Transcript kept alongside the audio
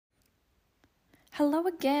Hello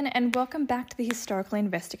again, and welcome back to the Historical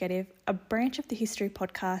Investigative, a branch of the History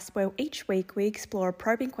Podcast where each week we explore a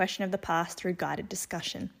probing question of the past through guided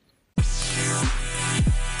discussion.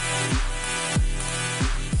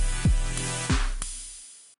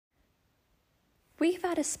 We've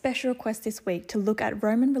had a special request this week to look at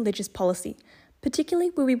Roman religious policy.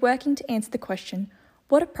 Particularly, we'll be working to answer the question,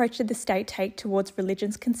 what approach did the state take towards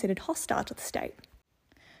religions considered hostile to the state?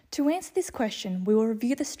 To answer this question, we will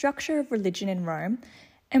review the structure of religion in Rome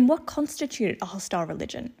and what constituted a hostile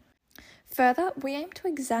religion. Further, we aim to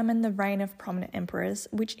examine the reign of prominent emperors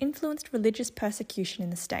which influenced religious persecution in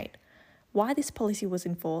the state, why this policy was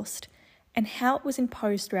enforced, and how it was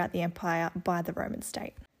imposed throughout the empire by the Roman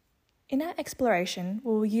state. In our exploration,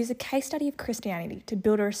 we will use a case study of Christianity to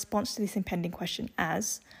build a response to this impending question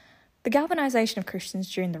as the galvanisation of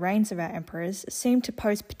Christians during the reigns of our emperors seemed to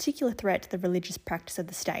pose particular threat to the religious practice of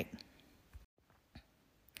the state.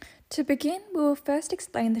 To begin, we will first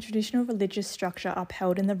explain the traditional religious structure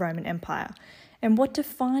upheld in the Roman Empire and what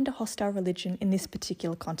defined a hostile religion in this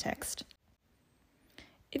particular context.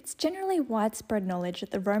 It's generally widespread knowledge that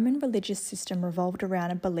the Roman religious system revolved around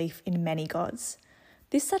a belief in many gods.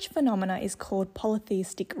 This such phenomena is called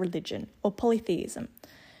polytheistic religion, or polytheism,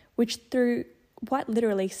 which through quite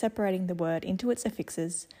literally separating the word into its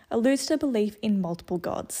affixes, alludes to belief in multiple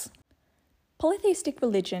gods. Polytheistic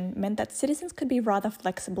religion meant that citizens could be rather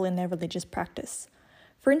flexible in their religious practice.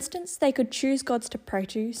 For instance, they could choose gods to pray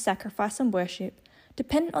to, sacrifice and worship,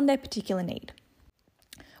 dependent on their particular need.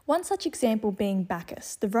 One such example being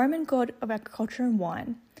Bacchus, the Roman god of agriculture and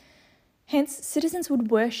wine. Hence, citizens would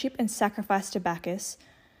worship and sacrifice to Bacchus,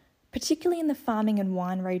 particularly in the farming and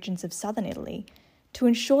wine regions of southern Italy, to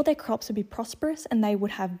ensure their crops would be prosperous and they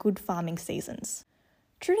would have good farming seasons.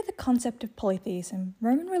 True to the concept of polytheism,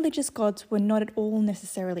 Roman religious gods were not at all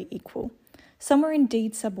necessarily equal. Some were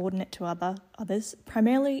indeed subordinate to others,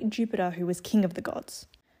 primarily Jupiter, who was king of the gods.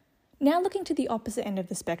 Now looking to the opposite end of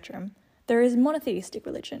the spectrum, there is monotheistic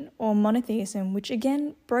religion, or monotheism, which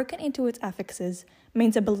again, broken into its affixes,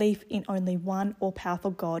 means a belief in only one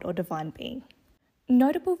all-powerful god or divine being.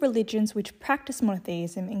 Notable religions which practice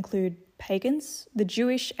monotheism include pagans, the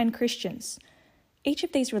Jewish, and Christians. Each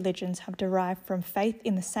of these religions have derived from faith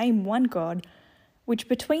in the same one God, which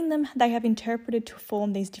between them they have interpreted to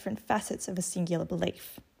form these different facets of a singular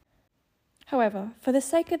belief. However, for the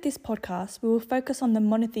sake of this podcast, we will focus on the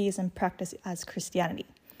monotheism practice as Christianity,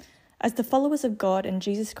 as the followers of God and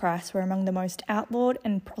Jesus Christ were among the most outlawed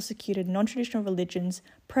and prosecuted non-traditional religions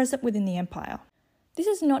present within the empire. This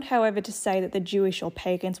is not, however, to say that the Jewish or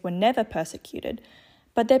pagans were never persecuted,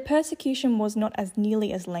 but their persecution was not as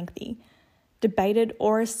nearly as lengthy, debated,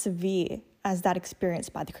 or as severe as that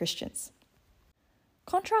experienced by the Christians.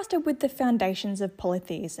 Contrasted with the foundations of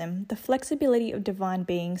polytheism, the flexibility of divine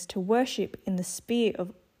beings to worship in the sphere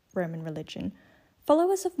of Roman religion,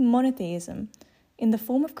 followers of monotheism, in the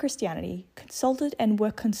form of Christianity, consulted and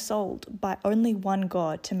were consoled by only one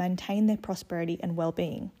God to maintain their prosperity and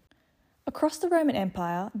well-being. Across the Roman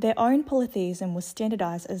Empire, their own polytheism was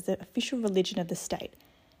standardised as the official religion of the state.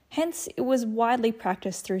 Hence, it was widely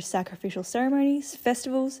practiced through sacrificial ceremonies,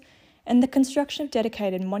 festivals, and the construction of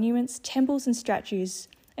dedicated monuments, temples and statues,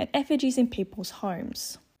 and effigies in people's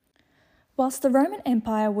homes. Whilst the Roman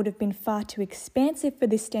Empire would have been far too expansive for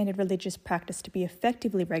this standard religious practice to be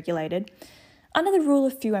effectively regulated, under the rule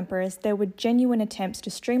of few emperors, there were genuine attempts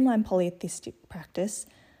to streamline polytheistic practice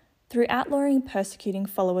through outlawing and persecuting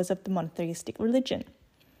followers of the monotheistic religion.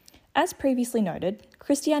 As previously noted,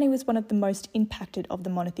 Christianity was one of the most impacted of the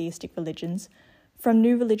monotheistic religions from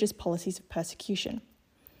new religious policies of persecution.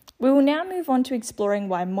 We will now move on to exploring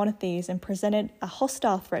why monotheism presented a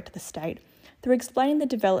hostile threat to the state through explaining the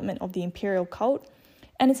development of the imperial cult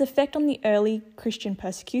and its effect on the early Christian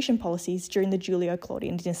persecution policies during the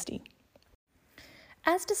Julio-Claudian dynasty.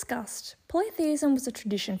 As discussed, polytheism was a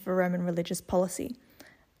tradition for Roman religious policy,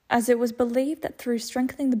 as it was believed that through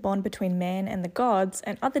strengthening the bond between man and the gods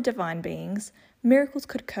and other divine beings, miracles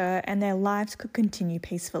could occur and their lives could continue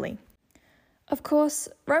peacefully. Of course,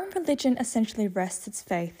 Roman religion essentially rests its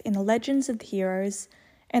faith in the legends of the heroes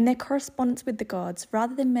and their correspondence with the gods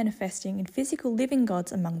rather than manifesting in physical living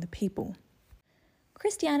gods among the people.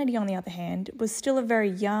 Christianity, on the other hand, was still a very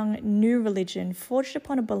young, new religion forged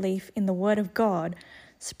upon a belief in the Word of God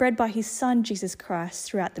spread by his Son Jesus Christ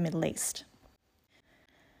throughout the Middle East.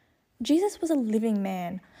 Jesus was a living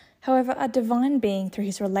man, however a divine being through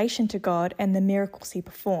his relation to God and the miracles he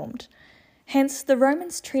performed. Hence, the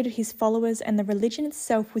Romans treated his followers and the religion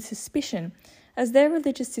itself with suspicion, as their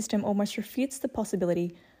religious system almost refutes the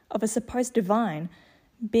possibility of a supposed divine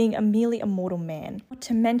being merely a mortal man, not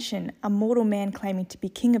to mention a mortal man claiming to be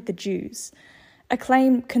king of the Jews, a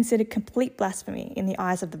claim considered complete blasphemy in the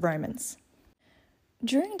eyes of the Romans.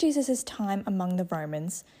 During Jesus' time among the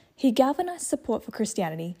Romans, he galvanized support for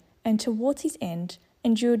Christianity and towards his end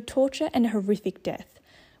endured torture and horrific death,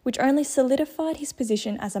 which only solidified his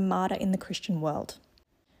position as a martyr in the Christian world.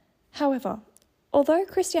 However, although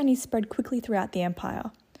Christianity spread quickly throughout the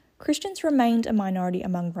empire, Christians remained a minority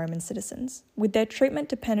among Roman citizens, with their treatment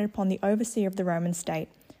dependent upon the overseer of the Roman state,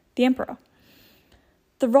 the emperor.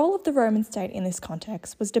 The role of the Roman state in this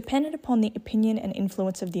context was dependent upon the opinion and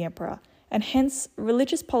influence of the emperor, and hence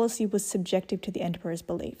religious policy was subjective to the emperor's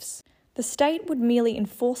beliefs. The state would merely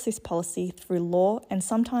enforce this policy through law and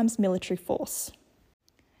sometimes military force.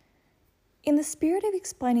 In the spirit of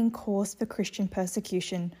explaining cause for Christian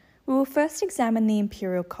persecution, we will first examine the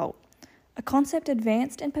imperial cult, a concept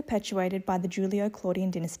advanced and perpetuated by the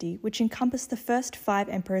Julio-Claudian dynasty, which encompassed the first 5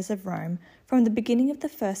 emperors of Rome from the beginning of the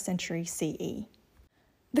 1st century CE.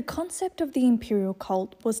 The concept of the imperial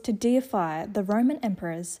cult was to deify the Roman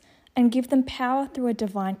emperors and give them power through a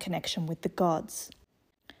divine connection with the gods.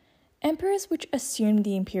 Emperors which assumed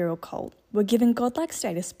the imperial cult were given godlike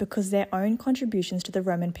status because their own contributions to the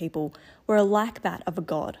Roman people were like that of a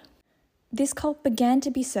god. This cult began to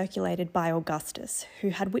be circulated by Augustus, who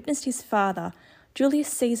had witnessed his father, Julius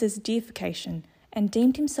Caesar's deification, and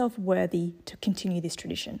deemed himself worthy to continue this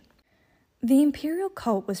tradition. The imperial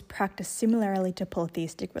cult was practiced similarly to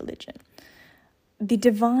polytheistic religion. The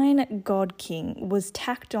divine god king was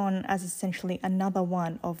tacked on as essentially another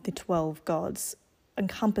one of the 12 gods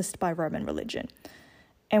encompassed by Roman religion,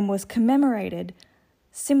 and was commemorated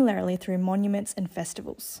similarly through monuments and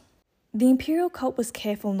festivals. The imperial cult was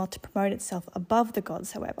careful not to promote itself above the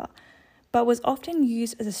gods, however, but was often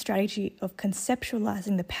used as a strategy of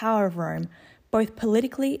conceptualizing the power of Rome, both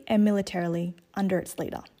politically and militarily, under its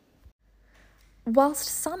leader. Whilst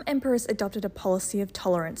some emperors adopted a policy of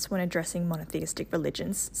tolerance when addressing monotheistic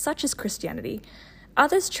religions, such as Christianity,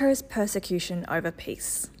 others chose persecution over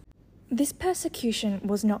peace. This persecution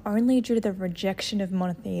was not only due to the rejection of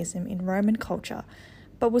monotheism in Roman culture,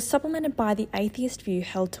 but was supplemented by the atheist view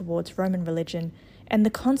held towards Roman religion and the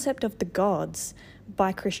concept of the gods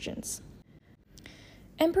by Christians.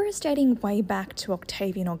 Emperors dating way back to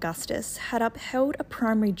Octavian Augustus had upheld a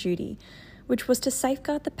primary duty, which was to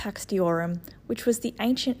safeguard the Pax Deorum, which was the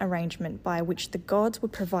ancient arrangement by which the gods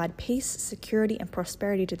would provide peace, security, and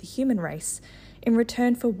prosperity to the human race in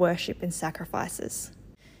return for worship and sacrifices.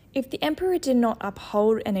 If the emperor did not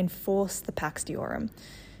uphold and enforce the Pax Deorum,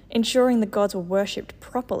 ensuring the gods were worshipped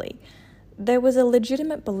properly, there was a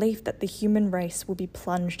legitimate belief that the human race would be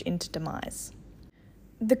plunged into demise.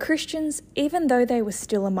 The Christians, even though they were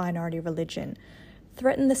still a minority religion,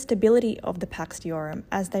 threatened the stability of the Pax Deorum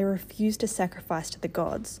as they refused to sacrifice to the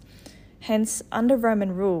gods. Hence, under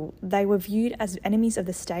Roman rule, they were viewed as enemies of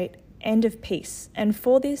the state and of peace, and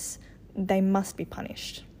for this, they must be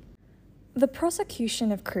punished. The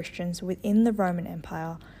persecution of Christians within the Roman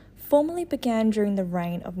Empire formally began during the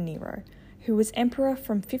reign of Nero, who was emperor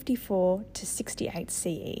from 54 to 68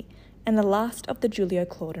 CE, and the last of the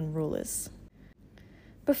Julio-Claudian rulers.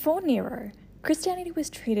 Before Nero, Christianity was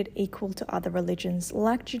treated equal to other religions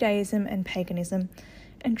like Judaism and paganism,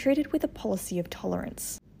 and treated with a policy of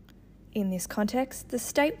tolerance. In this context, the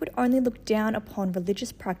state would only look down upon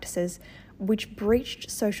religious practices which breached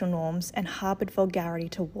social norms and harboured vulgarity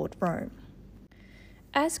toward Rome.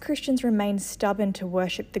 As Christians remained stubborn to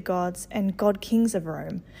worship the gods and god-kings of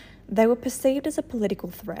Rome, they were perceived as a political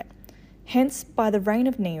threat. Hence, by the reign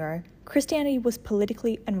of Nero, Christianity was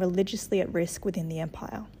politically and religiously at risk within the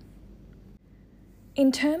empire.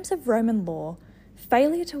 In terms of Roman law,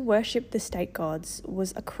 failure to worship the state gods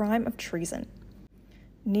was a crime of treason.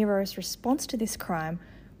 Nero's response to this crime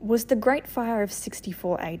was the Great Fire of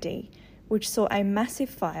 64 AD, which saw a massive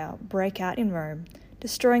fire break out in Rome,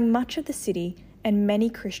 destroying much of the city and many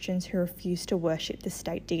Christians who refused to worship the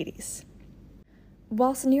state deities.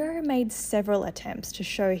 Whilst Nero made several attempts to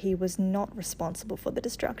show he was not responsible for the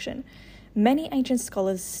destruction, many ancient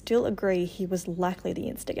scholars still agree he was likely the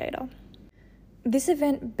instigator. This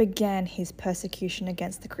event began his persecution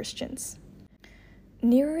against the Christians.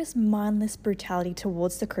 Nero's mindless brutality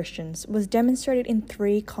towards the Christians was demonstrated in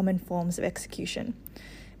 3 common forms of execution: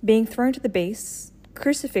 being thrown to the beasts,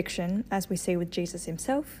 crucifixion, as we see with Jesus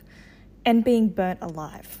himself, and being burnt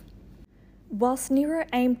alive. Whilst Nero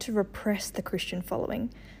aimed to repress the Christian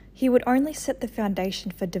following, he would only set the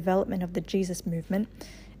foundation for development of the Jesus movement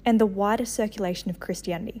and the wider circulation of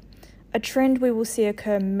Christianity, a trend we will see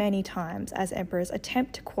occur many times as emperors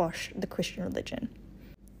attempt to quash the Christian religion.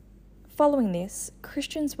 Following this,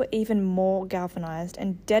 Christians were even more galvanized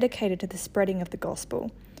and dedicated to the spreading of the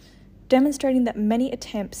gospel, demonstrating that many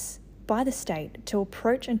attempts by the state to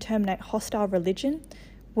approach and terminate hostile religion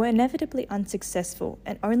were inevitably unsuccessful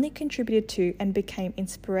and only contributed to and became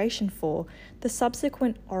inspiration for the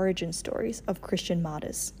subsequent origin stories of Christian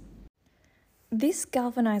martyrs. This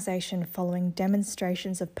galvanization following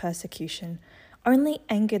demonstrations of persecution only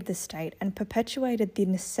angered the state and perpetuated the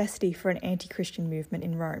necessity for an anti-Christian movement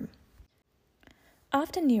in Rome.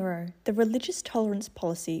 After Nero, the religious tolerance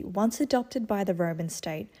policy once adopted by the Roman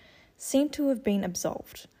state seemed to have been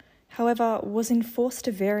absolved, however, was enforced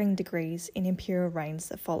to varying degrees in imperial reigns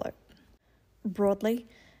that followed. Broadly,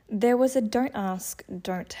 there was a don't ask,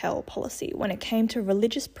 don't tell policy when it came to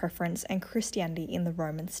religious preference and Christianity in the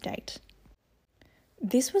Roman state.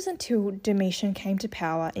 This was until Domitian came to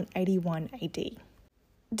power in 81 AD.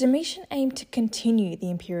 Domitian aimed to continue the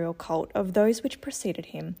imperial cult of those which preceded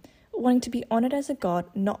him, wanting to be honoured as a god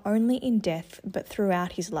not only in death but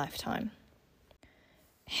throughout his lifetime.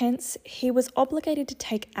 Hence, he was obligated to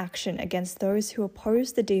take action against those who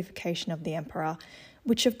opposed the deification of the emperor,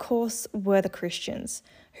 which of course were the Christians,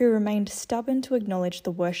 who remained stubborn to acknowledge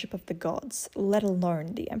the worship of the gods, let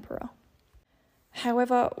alone the emperor.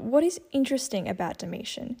 However, what is interesting about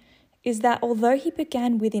Domitian is that although he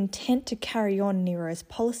began with intent to carry on Nero's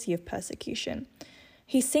policy of persecution,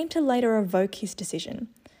 he seemed to later revoke his decision.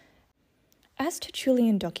 As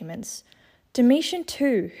Tertullian documents, Domitian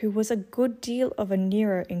too, who was a good deal of a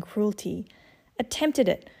Nero in cruelty, attempted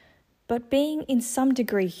it, but being in some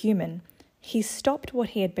degree human, he stopped what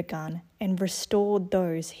he had begun and restored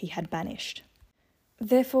those he had banished.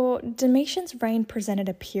 Therefore, Domitian's reign presented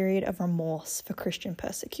a period of remorse for Christian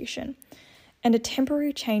persecution, and a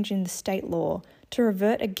temporary change in the state law to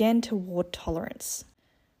revert again toward tolerance.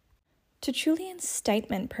 Tertullian's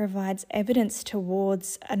statement provides evidence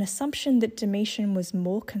towards an assumption that Domitian was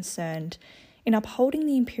more concerned in upholding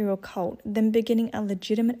the imperial cult than beginning a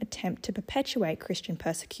legitimate attempt to perpetuate Christian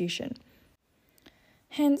persecution.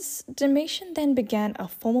 Hence, Domitian then began a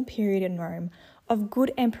formal period in Rome of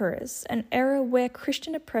good emperors, an era where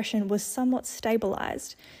Christian oppression was somewhat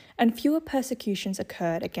stabilised and fewer persecutions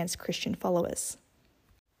occurred against Christian followers.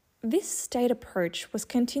 This state approach was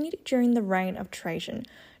continued during the reign of Trajan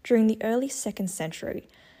during the early 2nd century,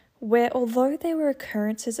 where although there were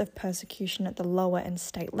occurrences of persecution at the lower and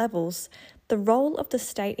state levels, the role of the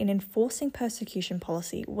state in enforcing persecution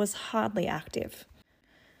policy was hardly active.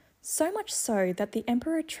 So much so that the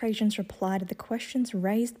Emperor Trajan's reply to the questions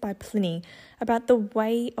raised by Pliny about the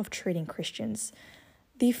way of treating Christians,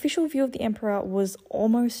 the official view of the emperor was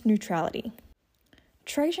almost neutrality.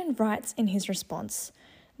 Trajan writes in his response,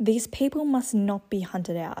 "These people must not be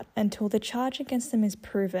hunted out until the charge against them is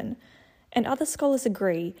proven," and other scholars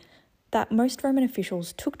agree that most Roman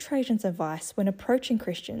officials took Trajan's advice when approaching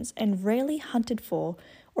Christians and rarely hunted for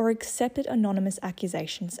or accepted anonymous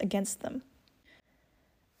accusations against them.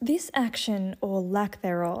 This action, or lack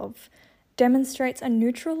thereof, demonstrates a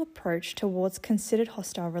neutral approach towards considered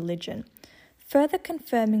hostile religion, further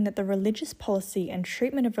confirming that the religious policy and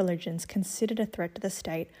treatment of religions considered a threat to the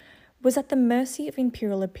state was at the mercy of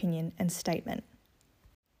imperial opinion and statement.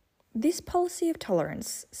 This policy of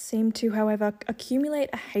tolerance seemed to, however, accumulate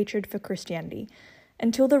a hatred for Christianity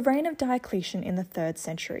until the reign of Diocletian in the 3rd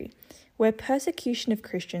century, where persecution of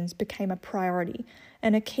Christians became a priority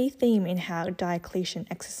and a key theme in how Diocletian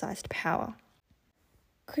exercised power.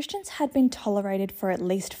 Christians had been tolerated for at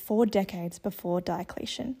least 4 decades before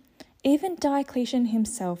Diocletian. Even Diocletian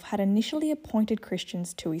himself had initially appointed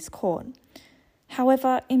Christians to his court.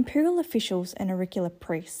 However, imperial officials and auricular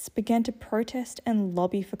priests began to protest and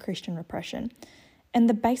lobby for Christian repression, and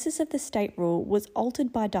the basis of the state rule was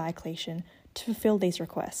altered by Diocletian to fulfill these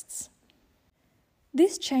requests.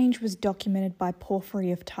 This change was documented by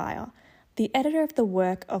Porphyry of Tyre, the editor of the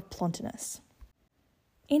work of Plotinus.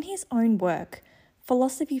 In his own work,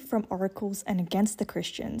 Philosophy from Oracles and Against the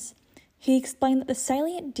Christians, he explained that the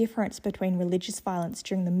salient difference between religious violence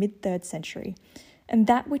during the mid-3rd century and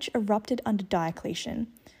that which erupted under Diocletian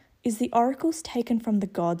is the oracles taken from the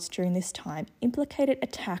gods during this time implicated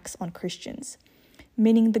attacks on Christians,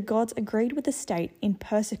 meaning the gods agreed with the state in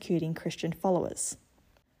persecuting Christian followers.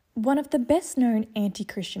 One of the best-known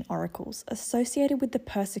anti-Christian oracles associated with the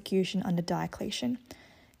persecution under Diocletian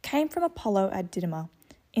came from Apollo at Didyma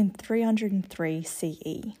in 303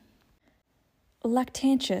 CE.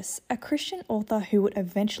 Lactantius, a Christian author who would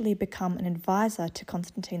eventually become an advisor to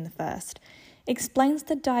Constantine I, explains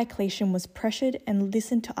that Diocletian was pressured and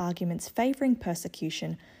listened to arguments favouring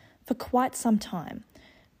persecution for quite some time,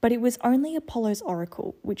 but it was only Apollo's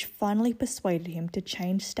oracle which finally persuaded him to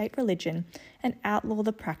change state religion and outlaw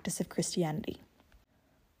the practice of Christianity.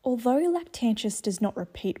 Although Lactantius does not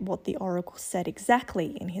repeat what the oracle said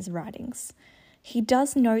exactly in his writings, he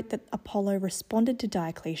does note that Apollo responded to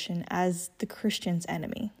Diocletian as the Christian's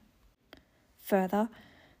enemy. Further,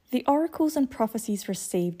 the oracles and prophecies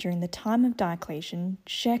received during the time of Diocletian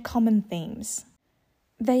share common themes.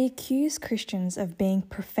 They accuse Christians of being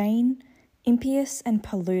profane, impious, and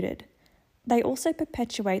polluted. They also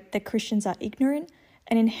perpetuate that Christians are ignorant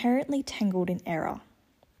and inherently tangled in error.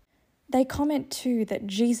 They comment too that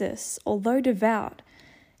Jesus, although devout,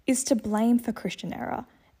 is to blame for Christian error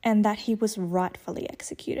and that he was rightfully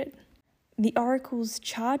executed. The oracles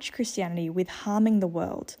charge Christianity with harming the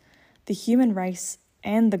world, the human race,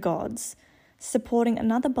 and the gods, supporting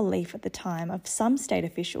another belief at the time of some state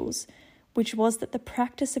officials, which was that the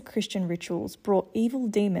practice of Christian rituals brought evil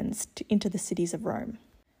demons into the cities of Rome.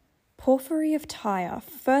 Porphyry of Tyre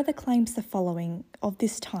further claims the following of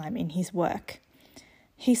this time in his work.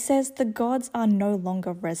 He says the gods are no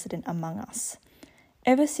longer resident among us.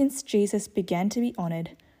 Ever since Jesus began to be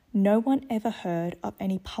honoured, no one ever heard of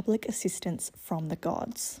any public assistance from the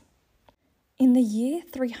gods. In the year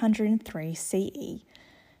 303 CE,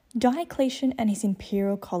 Diocletian and his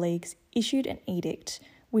imperial colleagues issued an edict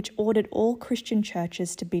which ordered all Christian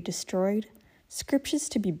churches to be destroyed, scriptures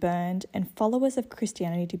to be burned, and followers of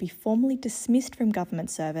Christianity to be formally dismissed from government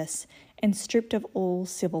service and stripped of all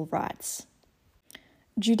civil rights.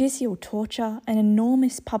 Judicial torture and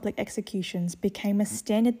enormous public executions became a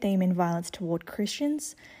standard theme in violence toward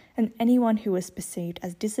Christians and anyone who was perceived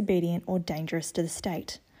as disobedient or dangerous to the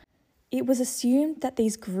state. It was assumed that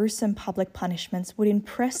these gruesome public punishments would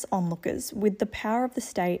impress onlookers with the power of the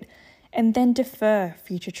state and then defer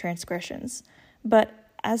future transgressions. But,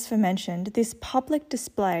 as aforementioned, this public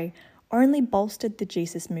display only bolstered the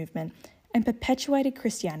Jesus movement and perpetuated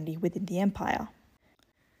Christianity within the empire.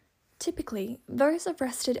 Typically, those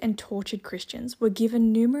arrested and tortured Christians were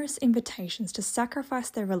given numerous invitations to sacrifice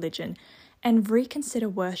their religion and reconsider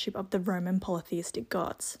worship of the Roman polytheistic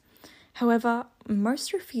gods. However,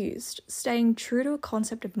 most refused, staying true to a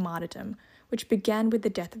concept of martyrdom, which began with the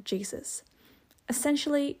death of Jesus.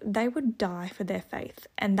 Essentially, they would die for their faith,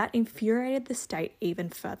 and that infuriated the state even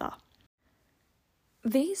further.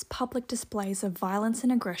 These public displays of violence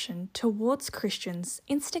and aggression towards Christians,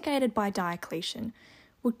 instigated by Diocletian,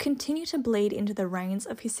 would continue to bleed into the reigns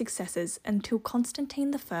of his successors until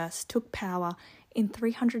Constantine I took power in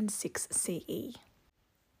 306 CE.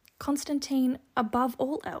 Constantine, above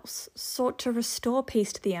all else, sought to restore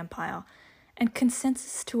peace to the empire and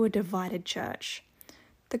consensus to a divided church.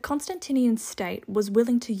 The Constantinian state was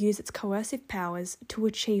willing to use its coercive powers to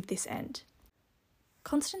achieve this end.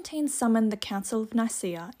 Constantine summoned the Council of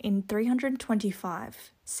Nicaea in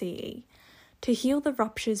 325 CE to heal the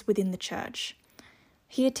ruptures within the church.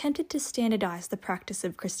 He attempted to standardise the practice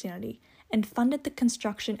of Christianity and funded the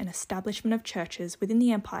construction and establishment of churches within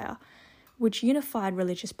the empire, which unified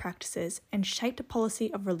religious practices and shaped a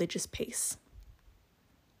policy of religious peace.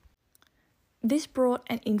 This brought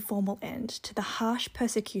an informal end to the harsh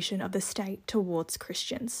persecution of the state towards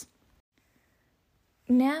Christians.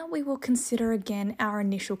 Now we will consider again our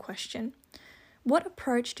initial question. What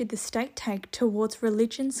approach did the state take towards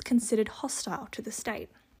religions considered hostile to the state?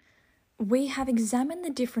 We have examined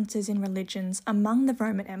the differences in religions among the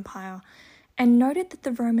Roman Empire and noted that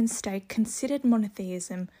the Roman state considered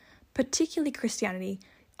monotheism, particularly Christianity,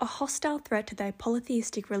 a hostile threat to their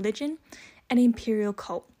polytheistic religion and imperial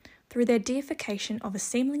cult through their deification of a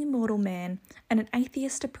seemingly mortal man and an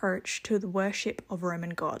atheist approach to the worship of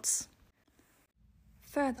Roman gods.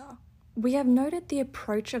 Further, we have noted the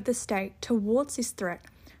approach of the state towards this threat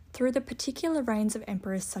through the particular reigns of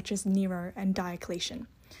emperors such as Nero and Diocletian,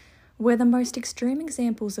 where the most extreme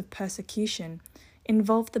examples of persecution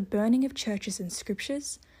involve the burning of churches and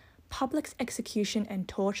scriptures, public execution and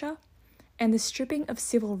torture, and the stripping of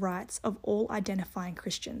civil rights of all identifying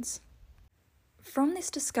Christians. From this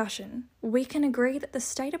discussion, we can agree that the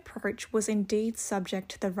state approach was indeed subject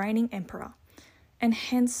to the reigning emperor, and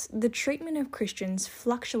hence the treatment of Christians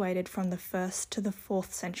fluctuated from the 1st to the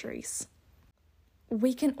 4th centuries.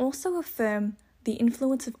 We can also affirm the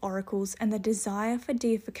influence of oracles and the desire for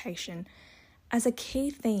deification as a key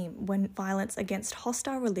theme when violence against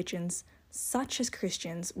hostile religions, such as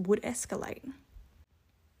Christians, would escalate.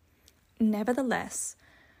 Nevertheless,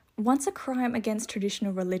 once a crime against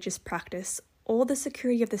traditional religious practice or the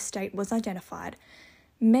security of the state was identified,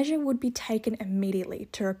 measure would be taken immediately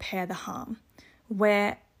to repair the harm,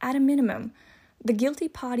 where, at a minimum, the guilty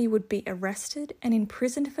party would be arrested and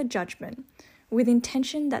imprisoned for judgment, with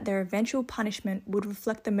intention that their eventual punishment would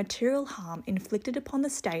reflect the material harm inflicted upon the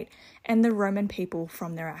state and the Roman people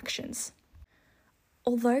from their actions.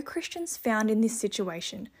 Although Christians found in this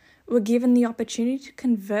situation were given the opportunity to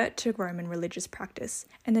convert to Roman religious practice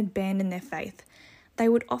and abandon their faith, they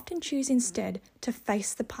would often choose instead to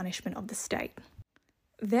face the punishment of the state.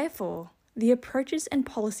 Therefore, the approaches and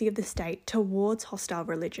policy of the state towards hostile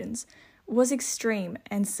religions was extreme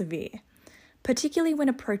and severe, particularly when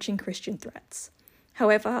approaching Christian threats.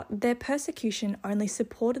 However, their persecution only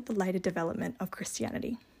supported the later development of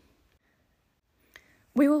Christianity.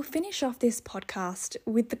 We will finish off this podcast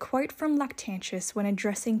with the quote from Lactantius when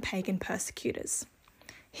addressing pagan persecutors.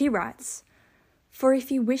 He writes, "For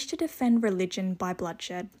if you wish to defend religion by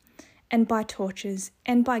bloodshed, and by tortures,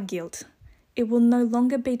 and by guilt, it will no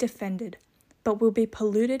longer be defended, but will be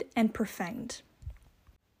polluted and profaned."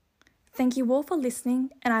 Thank you all for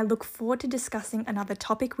listening, and I look forward to discussing another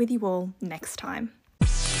topic with you all next time.